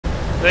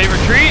They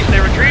retreat? They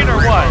retreat or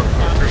what?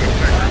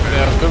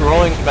 Yeah, we're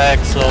rolling back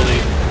slowly.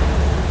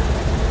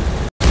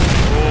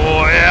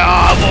 Oh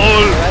yeah,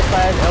 Right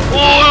side,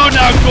 oh,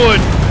 not good.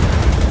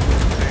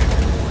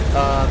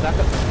 back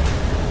up.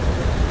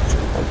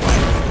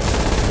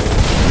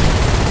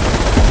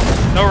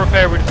 No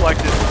repair, we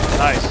deflected.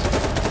 Nice.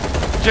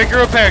 Check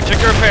your repair, you're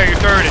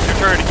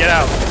turning, get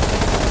out.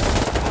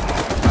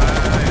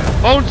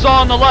 Bone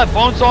saw on the left,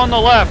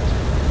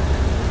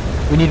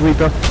 We need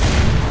Reaper.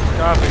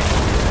 Copy.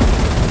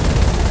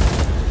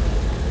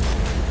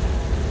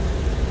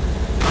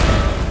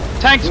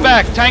 Tanks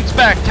back, tanks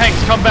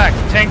come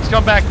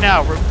back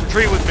now.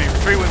 Retreat with me.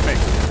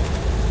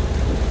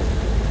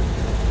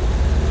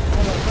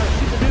 Oh no,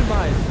 shoot the dude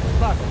mine.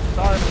 Fuck,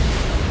 sorry.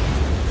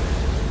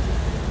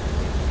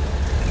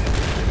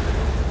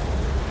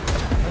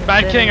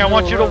 Mad King, I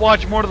want you to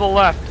watch more to the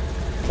left.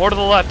 More to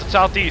the left,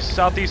 southeast,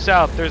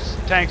 south. There's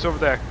tanks over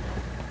there.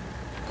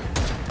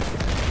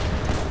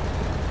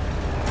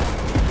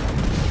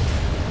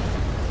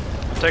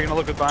 I'm taking a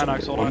look with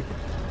binocs, hold on.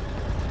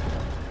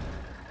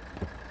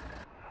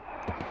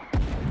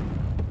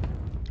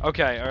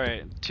 Okay,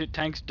 alright. Two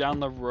tanks down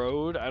the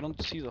road. I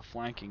don't see the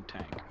flanking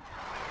tank.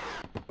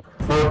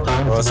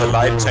 There was a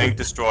light tank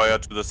destroyer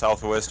to the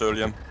southwest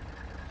earlier.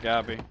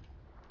 Gabby.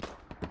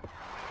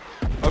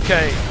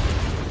 Okay.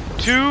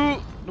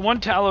 One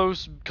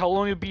Talos,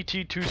 Colonial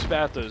BT, 2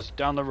 Spathas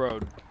down the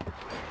road.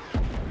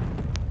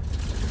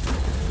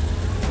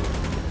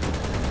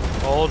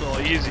 Hold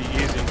on, easy.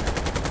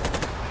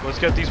 Let's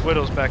get these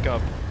widows back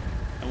up,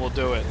 and we'll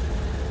do it.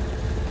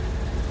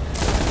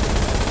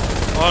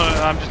 Oh,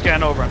 no, I'm just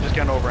getting over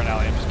an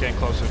alley. I'm just getting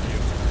closer to you,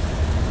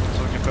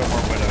 so we can put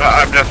more widows.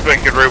 I'm just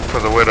making room for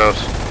the widows.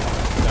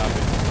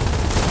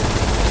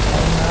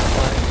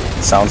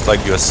 Sounds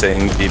like you're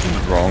saying people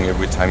wrong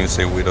every time you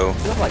say widow. You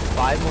have like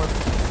 5 more.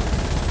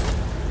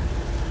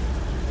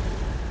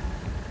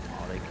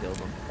 Oh, they killed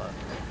him. Fuck.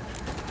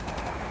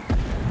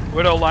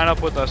 Widow, line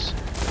up with us.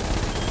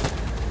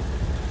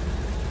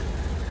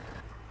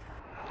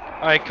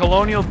 Alright,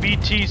 Colonial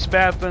BT,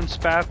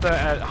 Spatha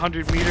at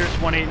 100 meters,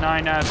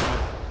 189 azimuth.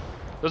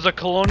 There's a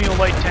Colonial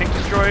light tank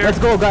destroyer. Let's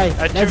go, guys.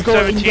 Let's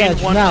go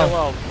engage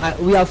now.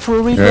 We are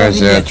full repair. Yes,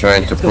 they're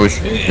trying to push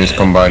his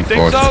combined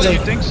forces. You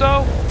think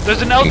so?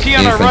 There's an LT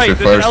on our right.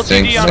 There's an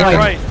LTD on our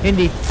right.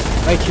 Hindi.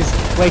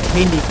 Wait,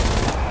 Hindi.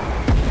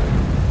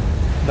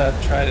 That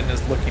Trident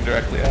is looking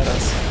directly at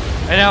us.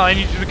 And now I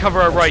need you to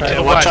cover our right to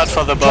the Watch out west.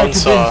 for the bone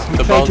saw.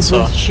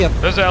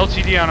 There's an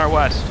LTD on our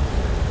west.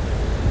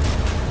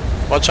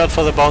 Watch out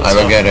for the bone saw. I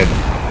will get it.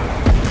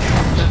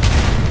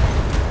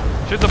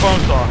 Shoot the bone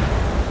saw.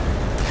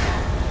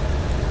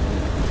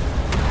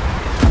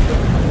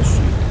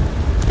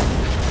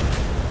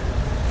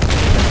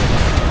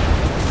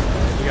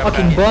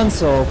 Fucking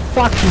Bonzo.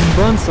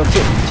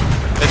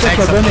 Check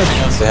your damage.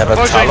 They have a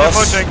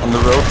Talos on the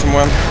road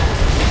somewhere.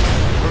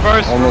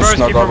 Reverse,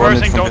 keep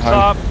reversing, don't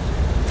stop.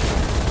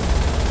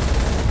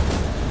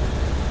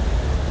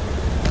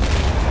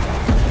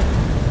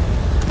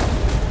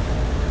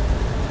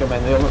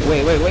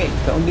 Wait.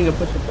 Don't need to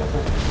push it back.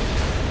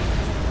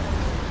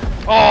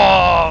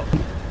 Oh!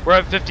 We're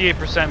at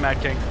 58%, Mad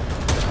King.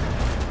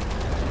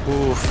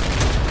 Oof.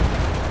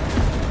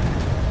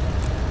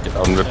 Get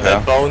on repair.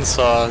 That bone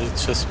saw, it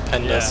just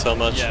penned us so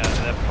much. Yeah,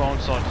 that bone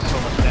saw did so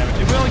much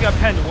damage. We only got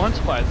penned once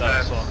by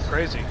that saw.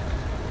 Crazy.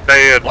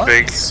 They had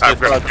big. I've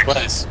got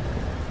twice.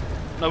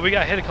 No, we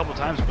got hit a couple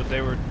times, but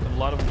a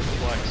lot of them were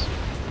deflects.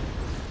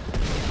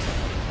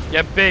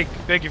 Yeah, big.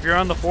 If you're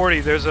on the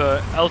 40, there's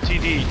a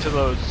LTD to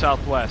the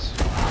southwest.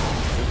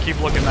 We'll keep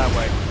looking that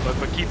way,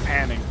 but keep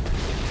panning.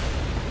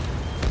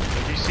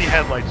 If you see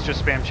headlights,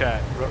 just spam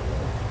chat.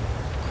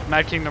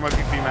 Mad King, there might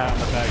be BMAT on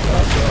the back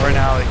or an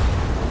alley.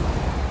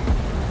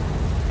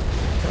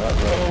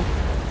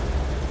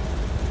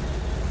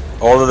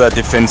 All of their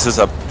defenses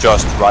are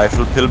just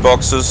rifle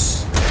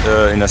pillboxes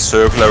in a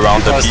circle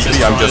around the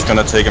BB. I'm just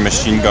gonna take a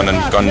machine gun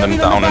and gun them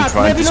down and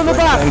try and destroy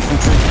the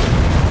infantry.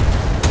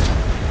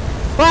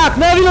 Back!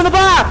 Navy on the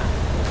back!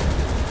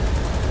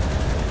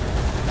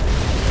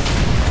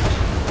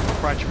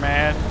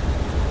 Frenchman.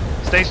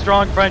 Stay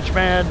strong,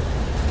 Frenchman.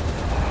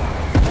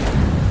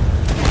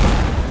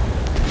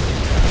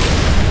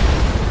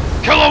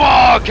 Kill them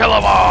all! Kill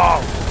them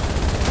all!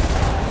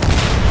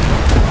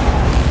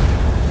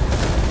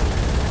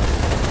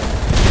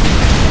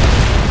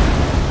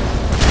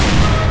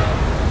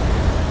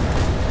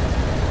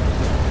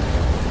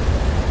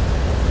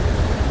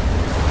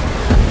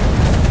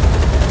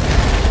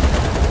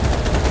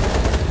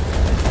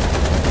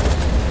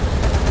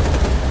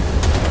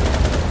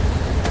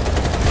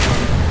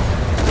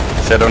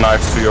 Shadow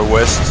knives to your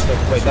west.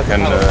 You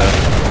can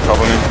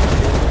cover me.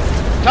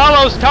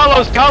 Talos!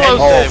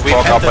 Oh,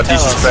 fuck up, but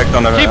he's suspect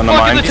on a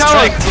mine. Keep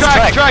fucking the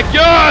Talos! Track!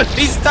 Yes!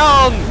 He's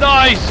down!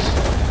 Nice!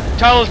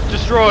 Talos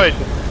destroyed.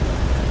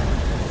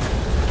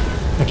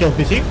 I killed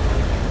BT?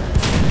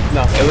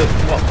 No,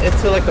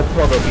 it's like a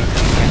proto BT.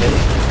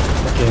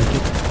 Okay.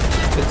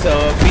 It's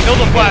Kill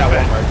the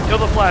flatbed. Kill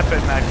the flatbed,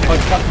 Mac.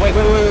 Wait.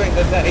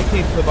 That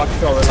 18 to the box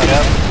shoulder.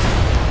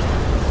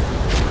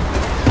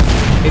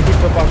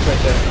 pillbox right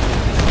there.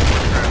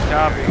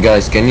 Copy.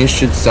 Guys, can you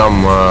shoot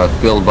some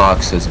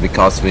pillboxes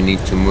because we need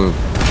to move?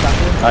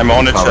 I'm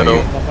on it, Cover Shadow.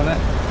 you. Up on it.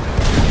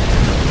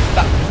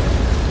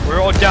 We're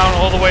all down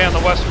all the way on the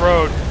west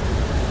road.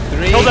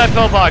 3, Kill that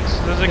pillbox.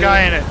 There's a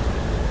guy in it.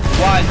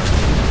 1.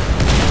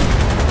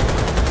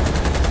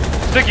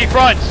 Sticky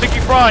front. Sticky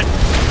front.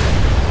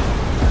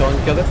 Don't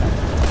kill it.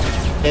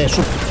 Yeah,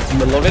 shoot. I'm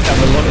reloaded.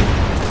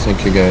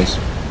 Thank you, guys.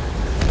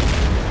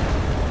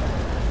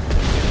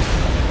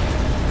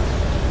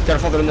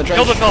 Careful, they're in the trench.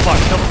 Kill the pillbox.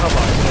 Kill the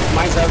pillbox.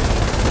 Mine's out.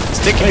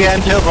 Sticky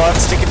behind pillbox,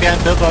 sticky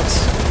behind pillbox.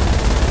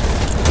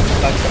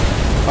 That's up.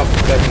 Oh,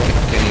 that's one.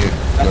 Can you?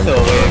 That's still a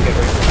way to get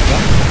rid of my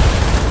gun.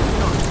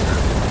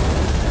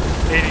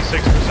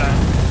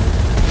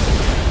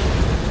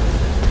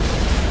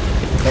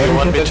 86%. You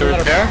want me to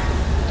repair?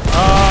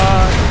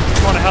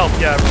 You want to help?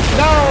 Yeah.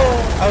 No!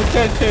 I was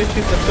trying to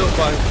shoot the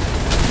pillbox.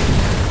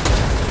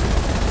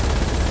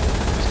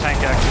 This tank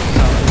actually is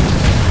out.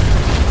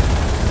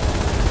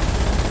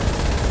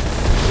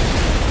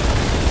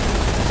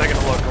 Taking a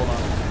look. Hold on.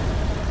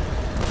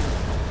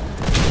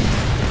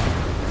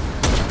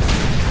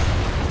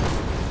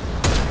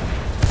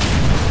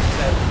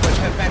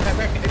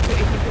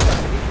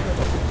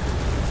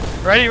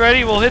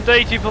 Ready? We'll hit the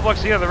 18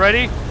 pillbox together.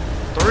 Ready?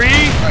 3,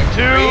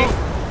 2,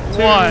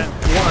 1.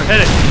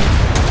 Hit it.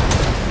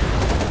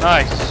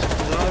 Nice.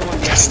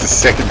 That's the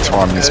second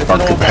time this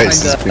bunker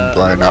base has been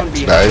blown up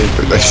today,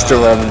 but they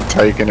still haven't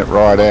taken it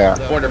right out.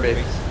 Border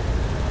base.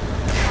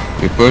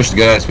 We pushed,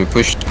 guys. We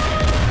pushed.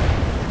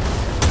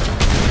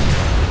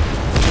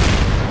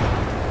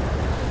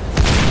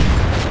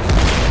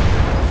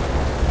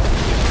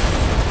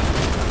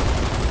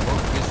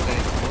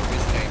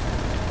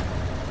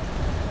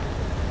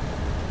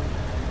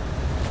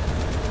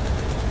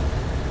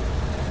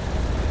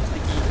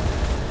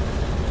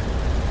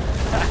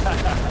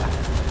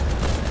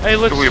 Hey,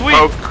 let's Do we sweep.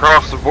 poke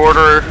across the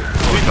border?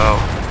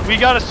 No. We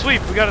gotta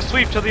sweep. We gotta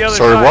sweep to the other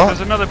Sorry, side. what?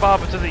 There's another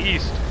bob to the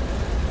east.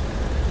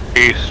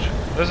 East.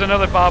 There's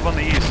another bob on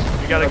the east.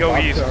 We gotta go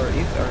east.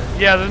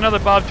 Yeah, there's another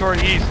bob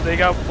toward east. They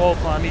got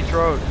both on each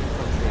road.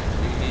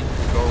 We need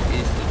to go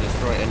east to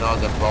destroy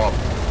another bomb.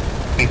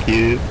 Thank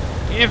you.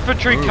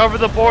 Infantry cover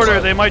the border.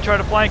 They might try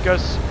to flank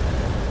us.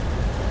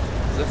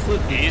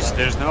 East,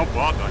 there's no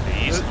bot on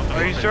the east.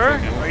 Are you sure?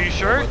 Are you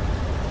sure?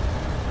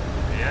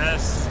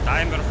 Yes,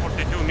 timer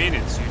 42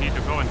 minutes. You need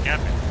to go and cap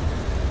it.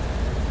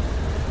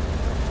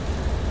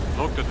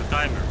 Look at the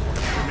timer,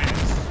 42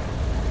 minutes.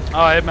 Oh,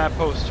 I had map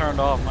post turned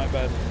off. My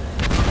bad.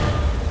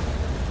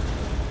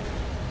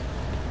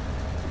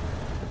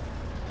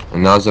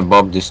 Another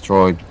bomb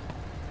destroyed.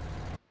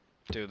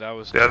 Dude, that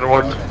was. The other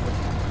one?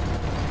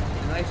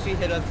 And I see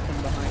hit us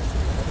from behind.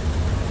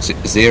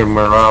 Their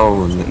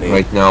morale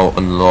right now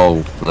on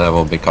low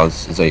level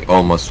because they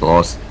almost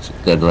lost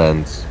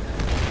Deadlands.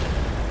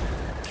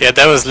 Yeah,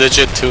 that was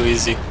legit too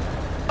easy.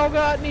 Oh,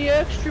 got any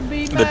extra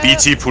B The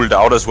BT pulled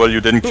out as well, you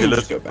didn't kill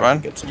it,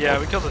 right? Yeah,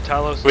 we killed the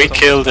Talos. We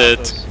killed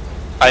it.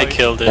 I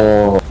killed it.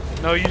 Oh,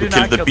 No, you You did not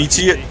killed the kill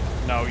BT?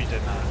 No, you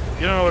did not.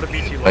 You don't know what a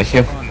BT looks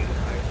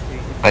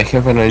I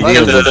have an Yeah,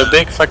 idea the that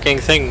big fucking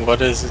thing,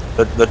 what is it?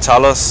 The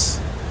Talos.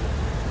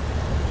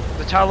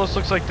 The Talos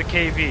looks like the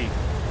KV.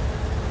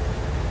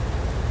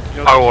 You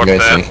know, I want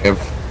guys, I that. have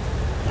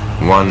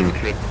one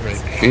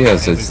fear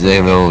that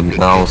they will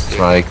now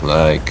strike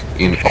like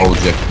in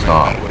object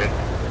top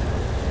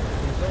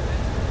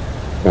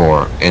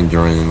or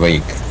enduring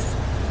wake.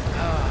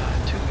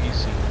 too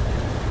easy.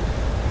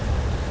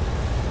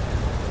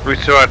 We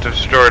still have to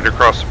destroy it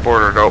across the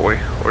border, don't we?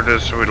 Or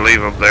just we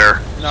leave them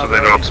there so they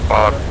they're don't already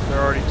spot? destroyed.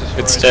 They're already destroyed.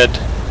 It's dead.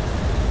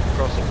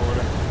 Across the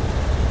border.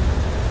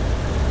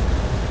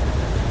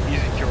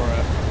 Easy cure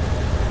it.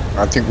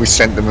 I think we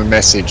sent them a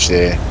message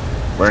there.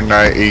 We're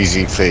no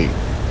easy feat.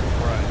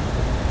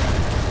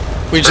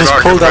 Right. We just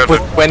not pulled up with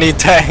competitive. 20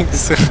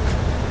 tanks.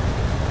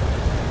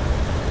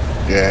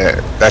 Yeah,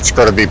 that's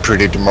got to be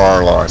pretty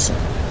demoralising.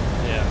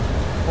 Yeah.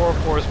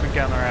 404's been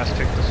getting their ass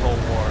kicked this whole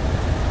war.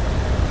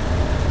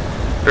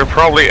 They're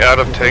probably out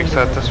of tanks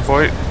at this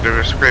point. They're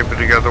just scraping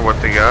together what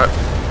they got.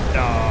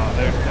 No,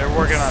 they're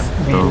working on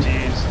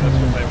BTs. That's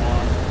what they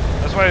want.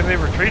 That's why they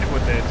retreated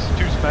with it. It's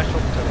too special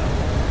to them.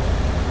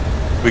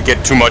 We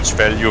get too much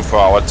value for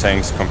our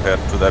tanks compared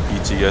to their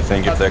BT, I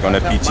think, if they're gonna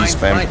BT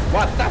spam.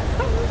 What the?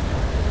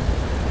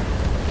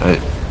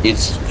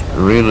 It's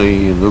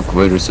really look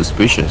very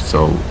suspicious.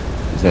 So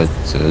that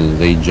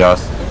they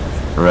just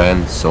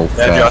ran so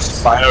They're fast.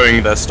 just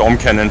firing their storm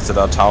cannons at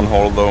our town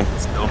hall though.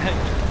 Still.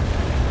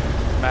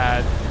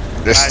 Mad.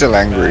 They're still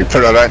angry,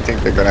 but I don't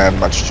think they're going to have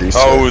much juice.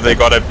 Oh, left. they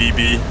got a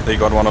BB. They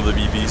got one of the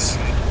BBs.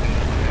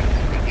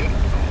 You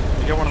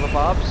get one of the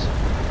bobs?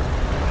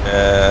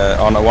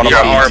 One of Yeah,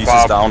 our our BBs is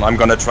Bob. down. I'm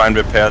gonna try and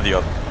repair the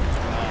other.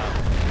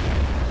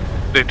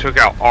 They took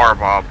out our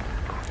mob.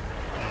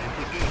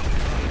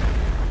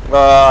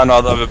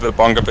 Another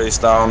bunker base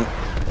down. I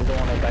don't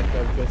want to back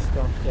up, just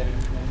don't get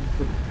anything.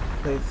 Good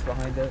place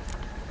behind it.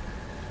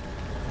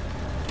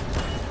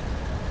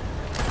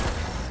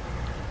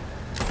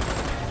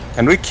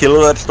 Can we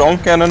kill that storm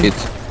cannon?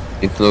 It's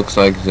It looks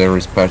like there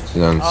is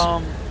partisans.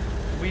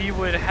 We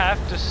would have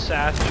to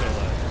satchel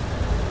it.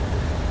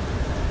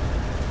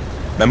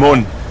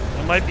 Mamoon,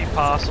 It might be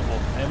possible.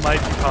 It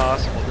might be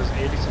possible. There's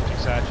 80 something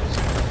satchels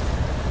here.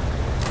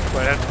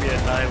 But it'd have to be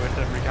at night with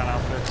every kind of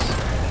outfits.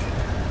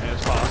 Yeah,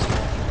 it's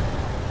possible.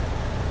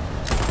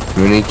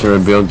 We need to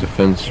rebuild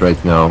defense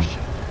right now.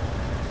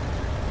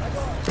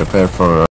 Prepare for